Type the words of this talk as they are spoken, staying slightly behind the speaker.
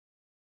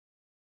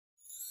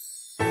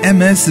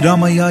MS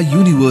Ramaiah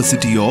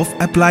University of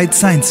Applied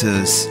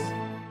Sciences.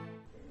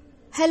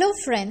 Hello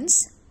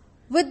friends,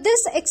 with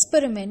this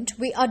experiment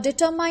we are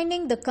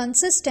determining the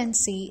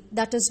consistency,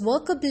 that is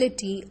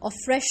workability, of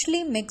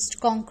freshly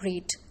mixed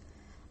concrete.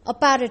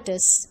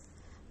 Apparatus: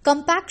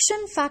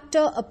 compaction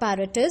factor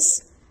apparatus,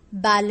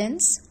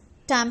 balance,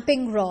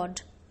 tamping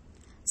rod.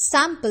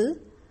 Sample: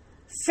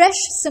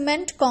 fresh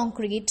cement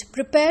concrete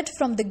prepared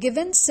from the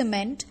given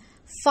cement,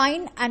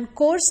 fine and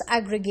coarse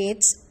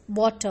aggregates,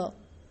 water.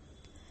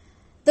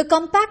 The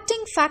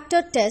compacting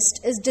factor test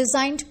is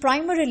designed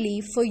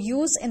primarily for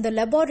use in the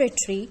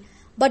laboratory,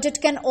 but it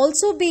can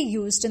also be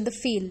used in the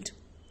field.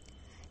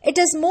 It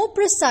is more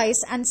precise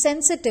and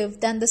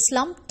sensitive than the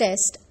slump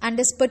test and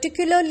is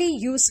particularly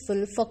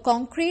useful for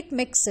concrete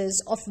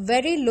mixes of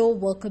very low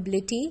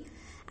workability,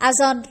 as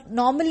are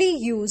normally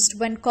used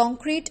when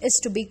concrete is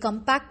to be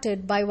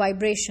compacted by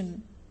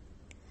vibration.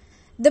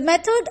 The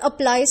method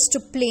applies to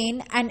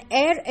plain and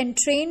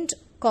air-entrained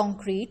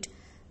concrete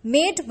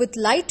made with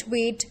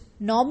lightweight,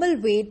 normal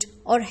weight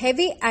or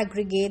heavy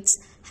aggregates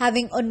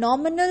having a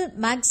nominal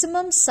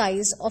maximum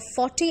size of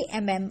 40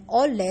 mm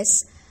or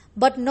less,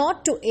 but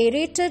not to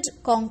aerated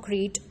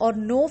concrete or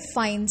no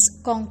fines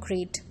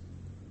concrete.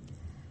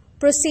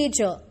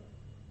 Procedure: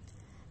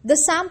 the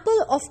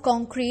sample of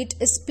concrete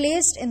is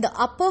placed in the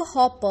upper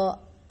hopper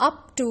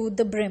up to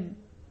the brim.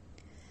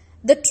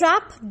 The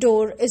trap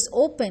door is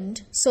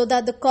opened so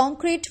that the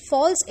concrete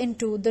falls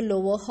into the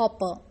lower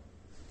hopper.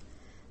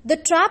 The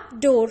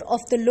trap door of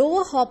the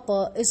lower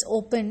hopper is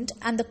opened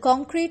and the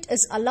concrete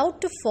is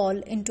allowed to fall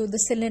into the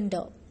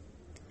cylinder.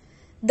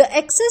 The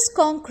excess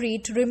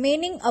concrete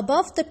remaining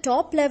above the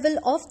top level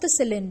of the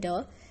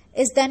cylinder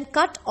is then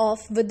cut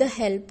off with the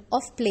help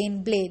of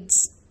plane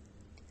blades.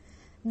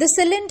 The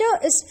cylinder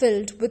is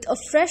filled with a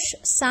fresh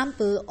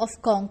sample of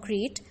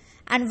concrete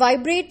and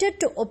vibrated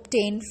to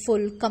obtain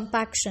full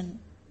compaction.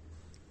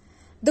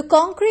 The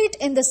concrete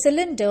in the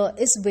cylinder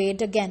is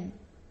weighed again.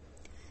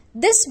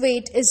 This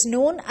weight is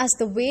known as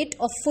the weight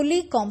of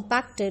fully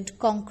compacted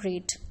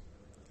concrete.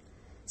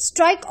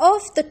 Strike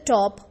off the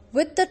top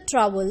with the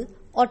trowel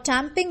or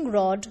tamping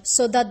rod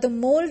so that the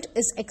mold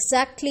is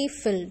exactly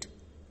filled.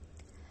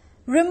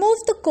 Remove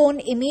the cone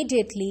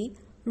immediately,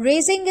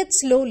 raising it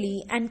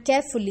slowly and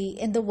carefully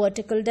in the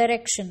vertical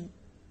direction.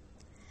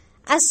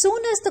 As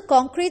soon as the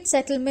concrete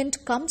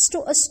settlement comes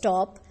to a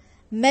stop,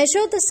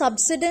 measure the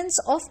subsidence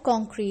of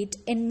concrete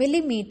in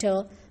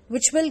millimeter,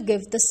 which will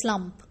give the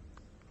slump.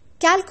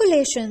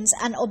 Calculations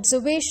and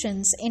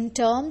observations in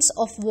terms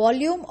of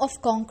volume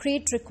of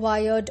concrete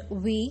required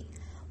V,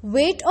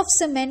 weight of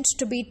cement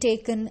to be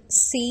taken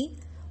C,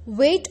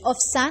 weight of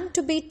sand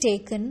to be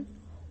taken,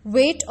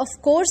 weight of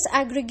coarse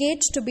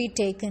aggregate to be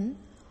taken,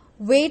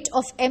 weight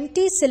of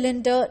empty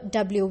cylinder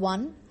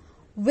W1,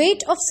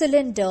 weight of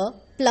cylinder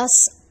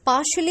plus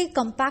partially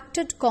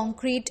compacted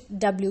concrete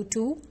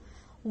W2,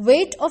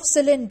 weight of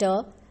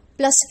cylinder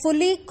plus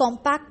fully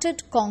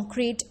compacted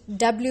concrete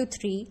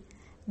W3,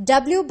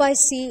 W by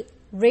C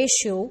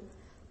ratio,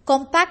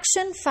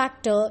 compaction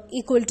factor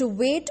equal to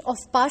weight of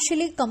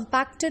partially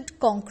compacted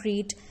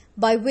concrete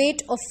by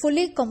weight of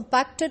fully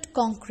compacted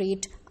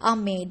concrete are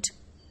made.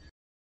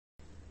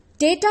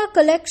 Data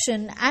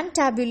collection and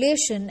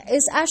tabulation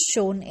is as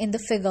shown in the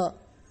figure.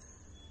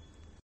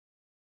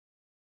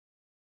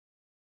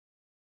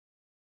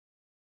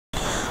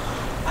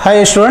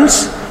 Hi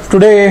students,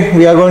 today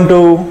we are going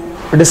to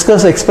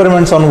discuss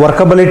experiments on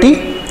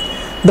workability.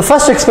 The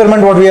first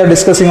experiment what we are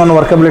discussing on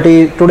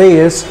workability today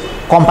is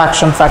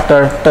compaction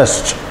factor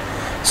test.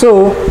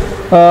 So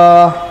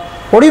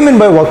what do you mean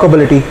by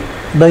workability?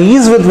 The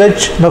ease with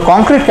which the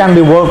concrete can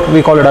be worked,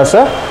 we call it as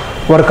a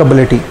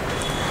workability.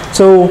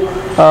 So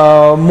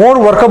more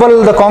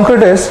workable the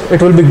concrete is,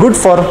 it will be good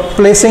for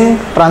placing,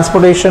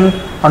 transportation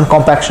and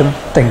compaction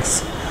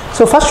things.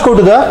 So first go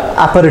to the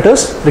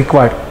apparatus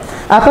required.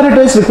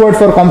 Apparatus required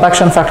for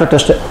compaction factor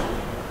test.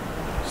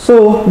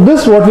 So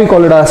this what we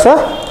call it as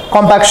a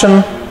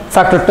compaction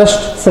factor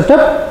test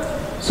setup.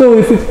 So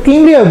if you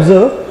keenly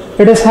observe,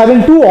 it is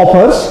having two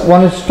hoppers,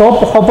 one is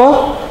top hopper,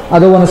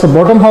 other one is a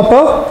bottom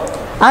hopper,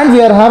 and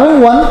we are having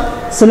one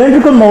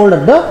cylindrical mold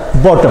at the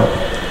bottom.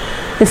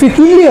 If you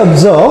keenly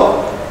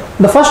observe,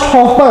 the first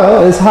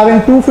hopper is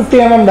having 250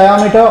 mm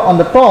diameter on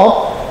the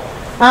top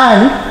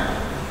and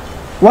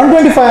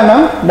 125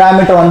 mm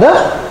diameter on the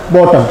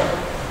bottom.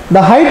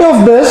 The height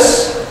of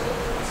this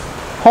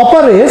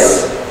hopper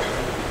is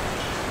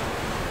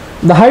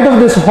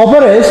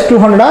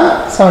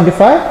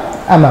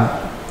 275 mm,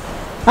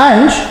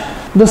 and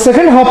the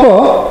second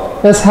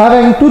hopper is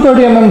having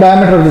 230 mm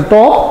diameter at the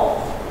top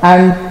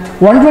and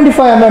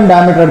 125 mm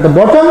diameter at the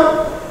bottom,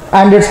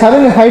 and it's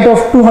having a height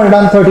of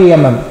 230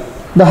 mm.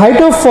 The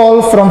height of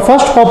fall from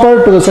first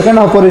hopper to the second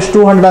hopper is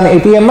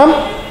 280 mm,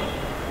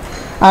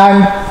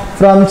 and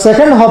from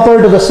second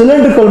hopper to the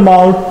cylindrical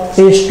mold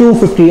is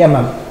 250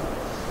 mm.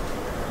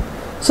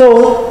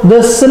 So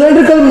this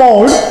cylindrical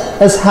mold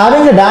is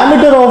having a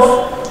diameter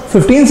of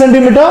 15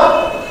 centimeter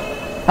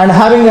and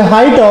having a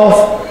height of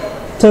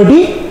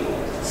 30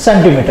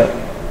 centimeter.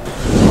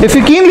 If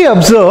you keenly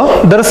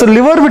observe, there is a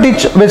lever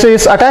which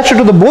is attached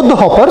to both the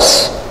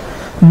hoppers.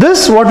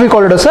 This what we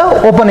call it as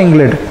a opening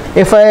lid.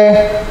 If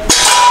I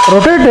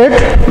rotate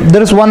it,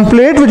 there is one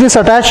plate which is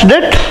attached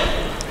it.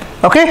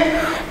 Okay,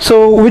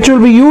 so which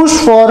will be used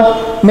for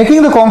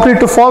making the concrete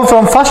to fall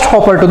from first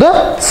hopper to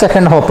the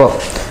second hopper.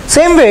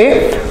 Same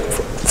way,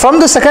 from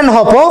the second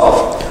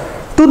hopper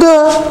to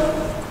the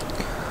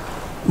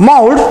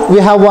mold, we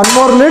have one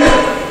more lid.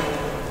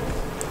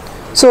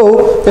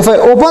 So if I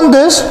open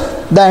this,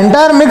 the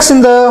entire mix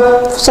in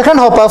the second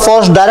hopper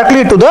falls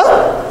directly to the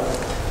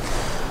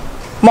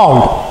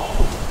mold.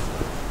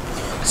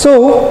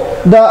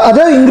 So the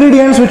other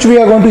ingredients which we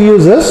are going to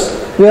use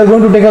is, we are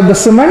going to take up the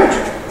cement.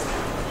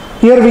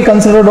 Here we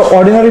consider the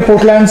ordinary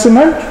Portland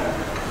cement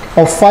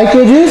of 5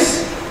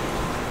 kgs,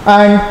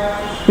 and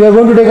we are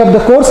going to take up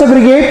the coarse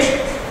aggregate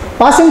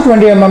passing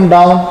 20 mm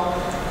down.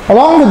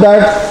 Along with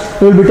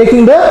that, we will be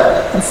taking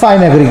the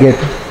fine aggregate.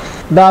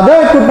 The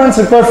other equipments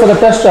required for the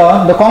test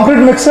are the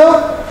concrete mixer,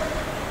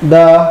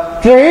 the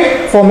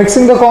tray for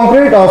mixing the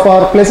concrete or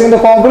for placing the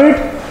concrete,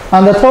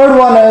 and the third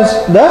one is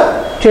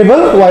the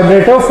table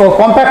vibrator for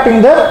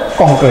compacting the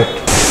concrete.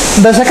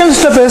 The second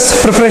step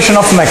is preparation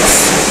of mix.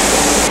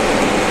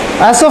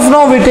 As of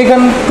now, we have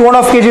taken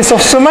 2.5 kgs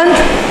of cement,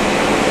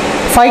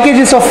 5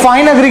 kgs of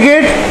fine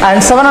aggregate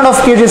and 7.5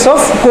 kgs of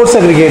coarse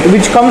aggregate,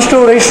 which comes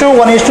to ratio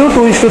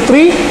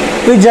 1:2:3.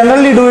 We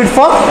generally do it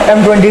for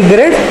M20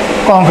 grade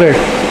concrete.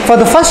 For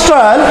the first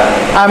trial,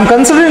 I am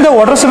considering the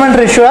water cement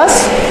ratio as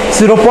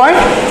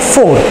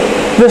 0.4.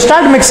 We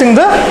start mixing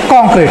the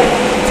concrete.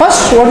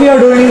 First, what we are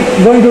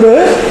going to do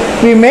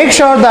is, we make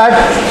sure that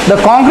the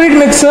concrete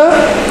mixer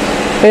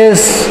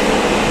is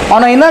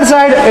on the inner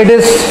side, it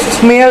is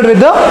smeared with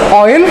the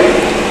oil.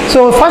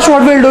 So first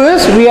what we will do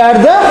is, we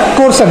add the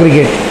coarse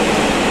aggregate.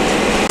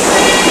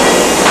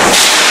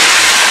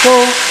 So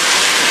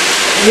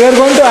we are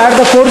going to add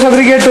the coarse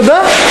aggregate to the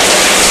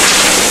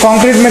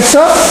concrete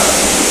mixer.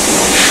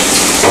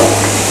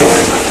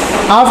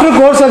 After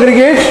coarse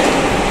aggregate,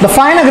 the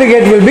fine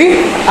aggregate will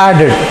be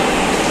added.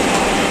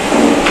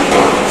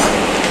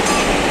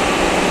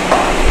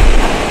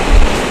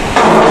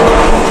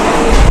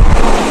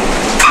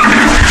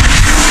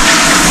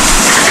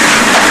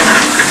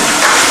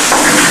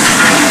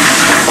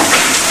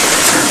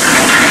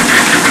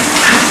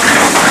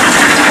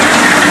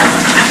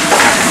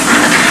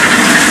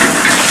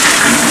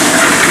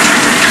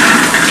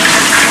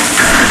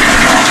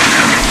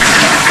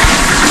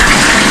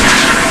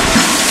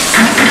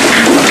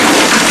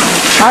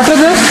 After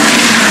this,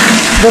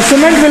 the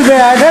cement will be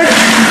added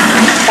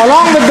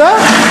along with the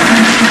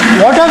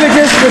water which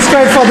is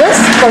prescribed for this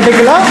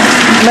particular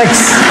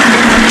mix.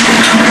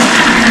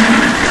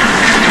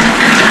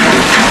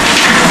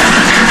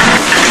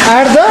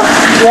 Add the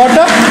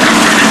water.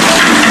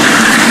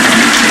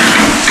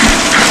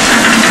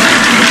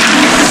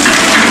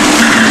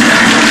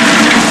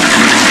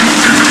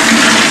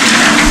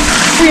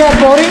 We are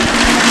pouring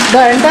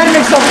the entire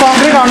mix of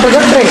concrete onto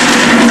the tray.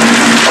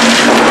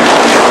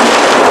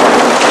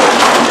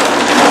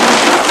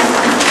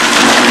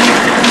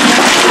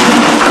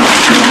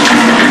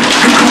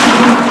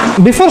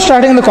 Before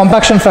starting the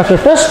compaction factor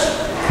test,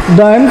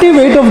 the empty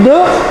weight of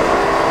the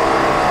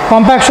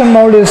compaction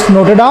mold is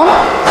noted down.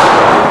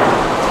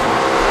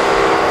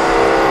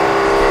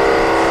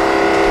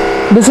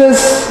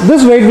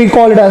 This weight we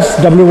call it as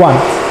W1.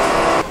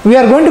 We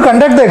are going to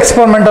conduct the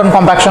experiment on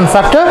compaction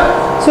factor.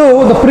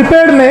 So the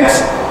prepared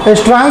mix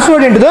is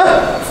transferred into the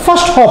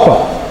first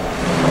hopper.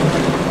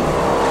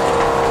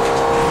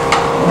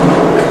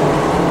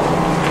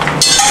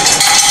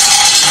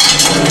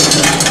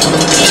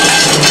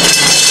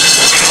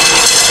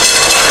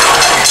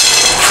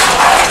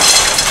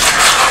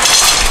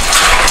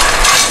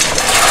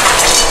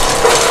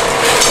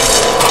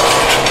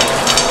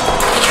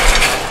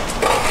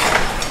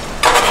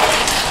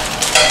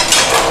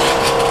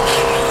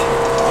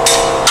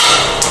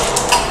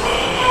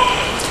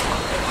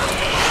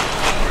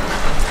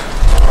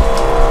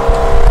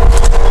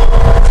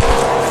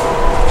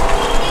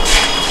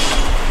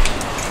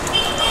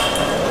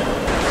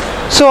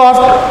 So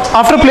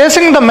after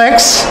placing the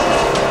mix,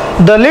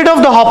 the lid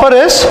of the hopper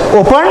is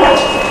opened.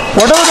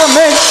 Whatever the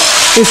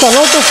mix is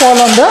allowed to fall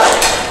on the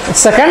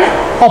second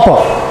hopper.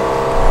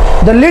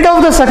 The lid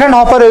of the second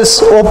hopper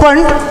is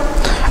opened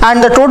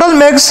and the total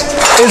mix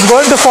is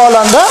going to fall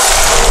on the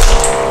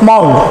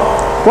mold.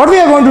 What we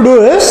are going to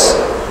do is,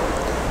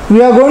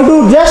 we are going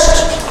to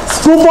just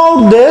scoop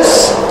out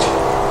this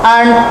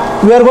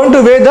and we are going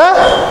to weigh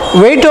the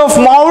weight of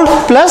mold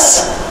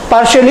plus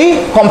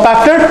partially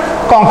compacted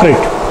concrete.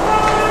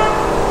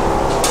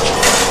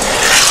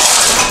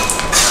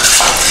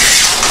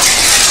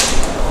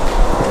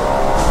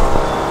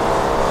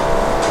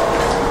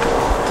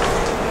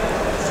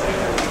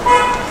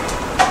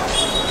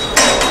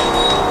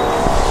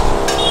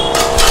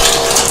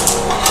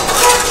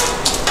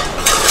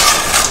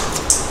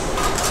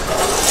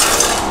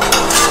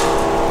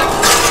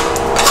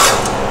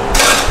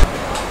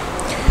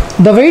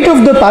 The weight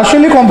of the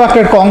partially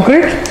compacted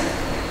concrete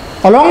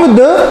along with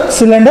the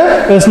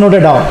cylinder is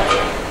noted down.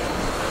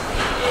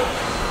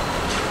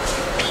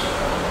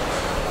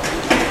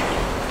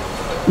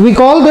 we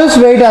call this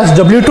weight as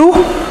W2.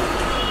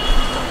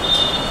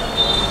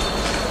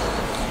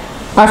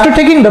 After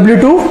taking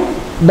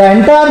W2, the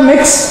entire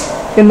mix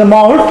in the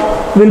mold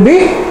will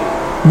be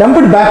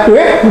dumped back to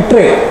a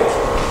tray.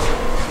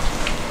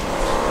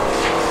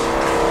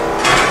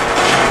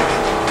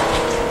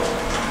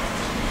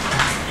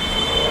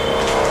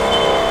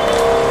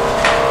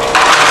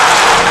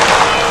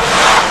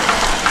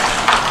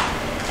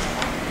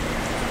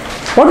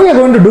 What we are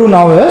going to do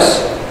now is,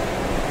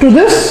 to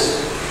this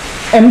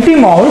empty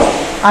mold,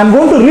 I am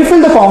going to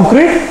refill the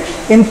concrete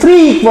in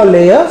 3 equal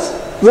layers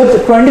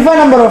with 25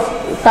 number of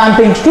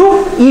tampings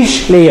to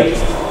each layer.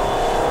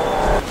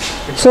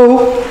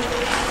 So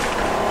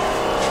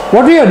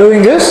what we are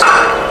doing is,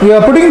 we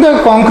are putting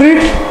the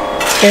concrete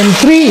in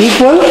 3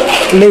 equal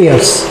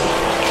layers.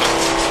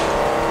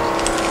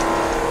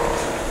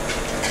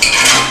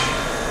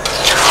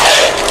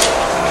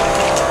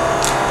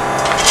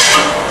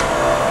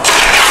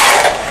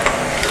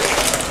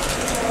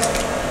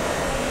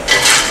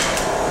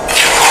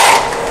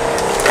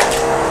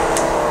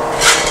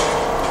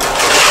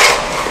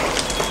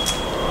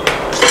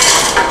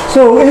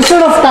 So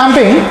instead of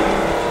tamping,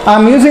 I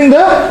am using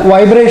the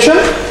vibration.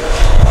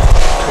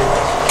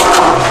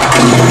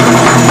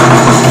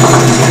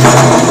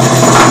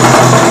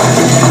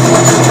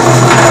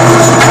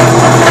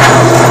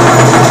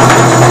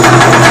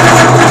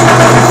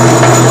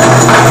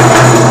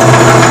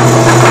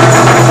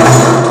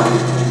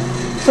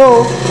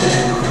 So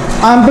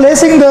I am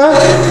placing the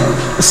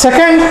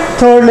second,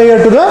 third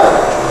layer to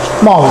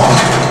the mold.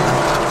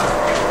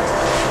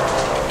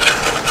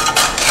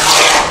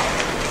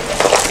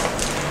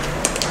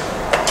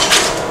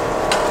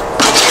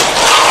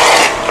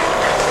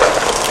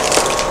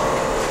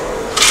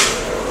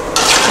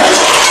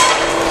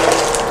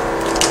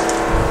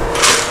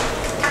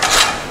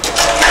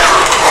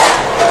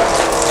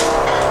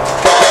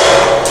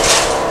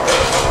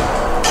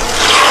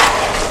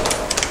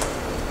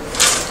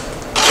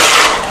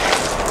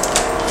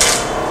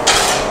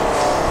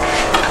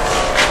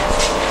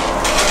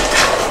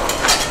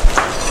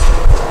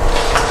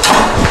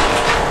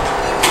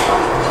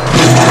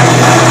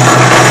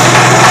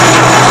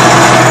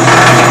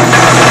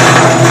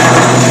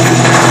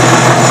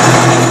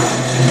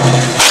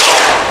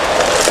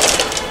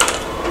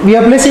 We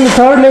are placing the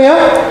third layer,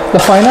 the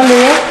final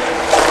layer.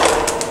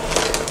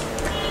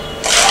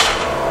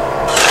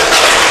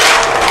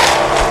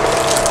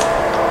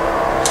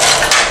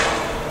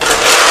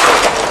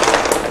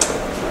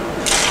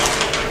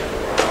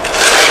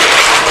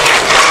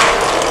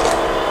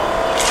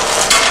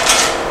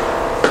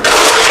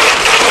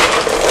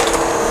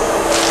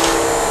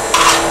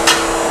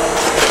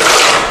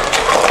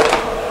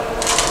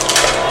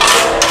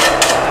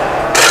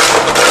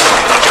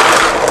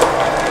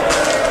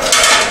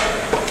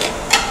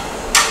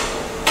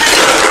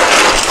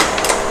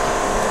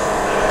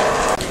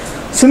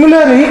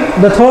 Similarly,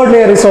 the third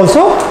layer is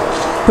also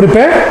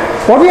prepared.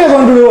 What we are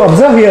going to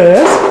observe here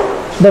is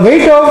the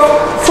weight of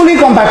fully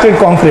compacted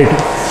concrete.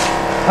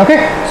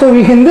 Okay, so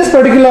in this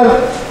particular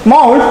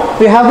mold,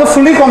 we have the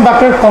fully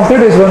compacted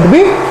concrete is going to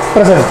be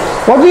present.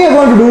 What we are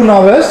going to do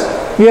now is,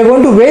 we are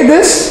going to weigh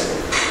this,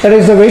 that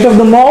is the weight of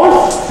the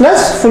mold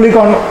plus fully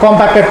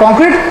compacted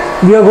concrete.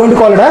 We are going to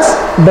call it as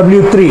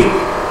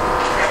W3.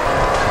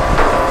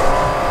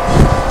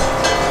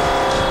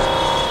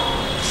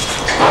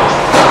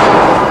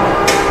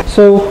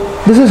 So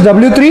this is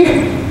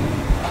W3.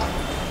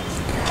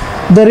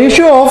 The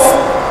ratio of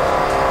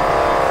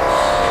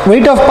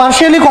weight of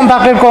partially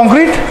compacted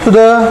concrete to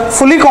the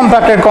fully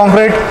compacted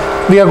concrete,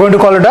 we are going to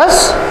call it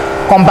as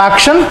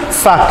compaction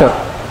factor.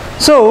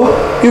 So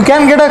you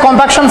can get a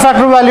compaction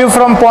factor value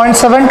from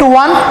 0.7 to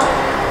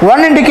 1.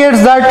 1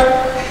 indicates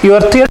that your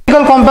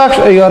theoretical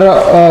compaction, your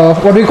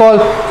what we call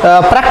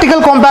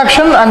practical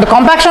compaction and the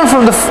compaction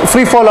from the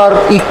free fall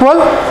are equal.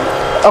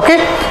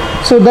 Okay.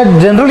 So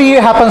that generally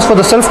happens for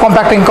the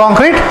self-compacting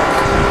concrete.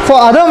 For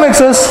other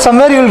mixes,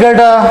 somewhere you will get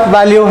a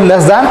value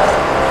less than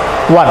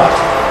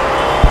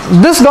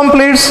 1. This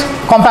completes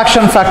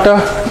compaction factor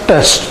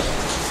test.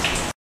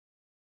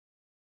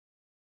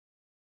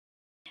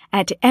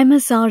 At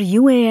MSR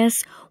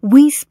UAS,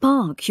 we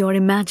spark your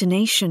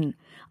imagination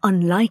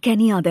unlike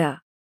any other.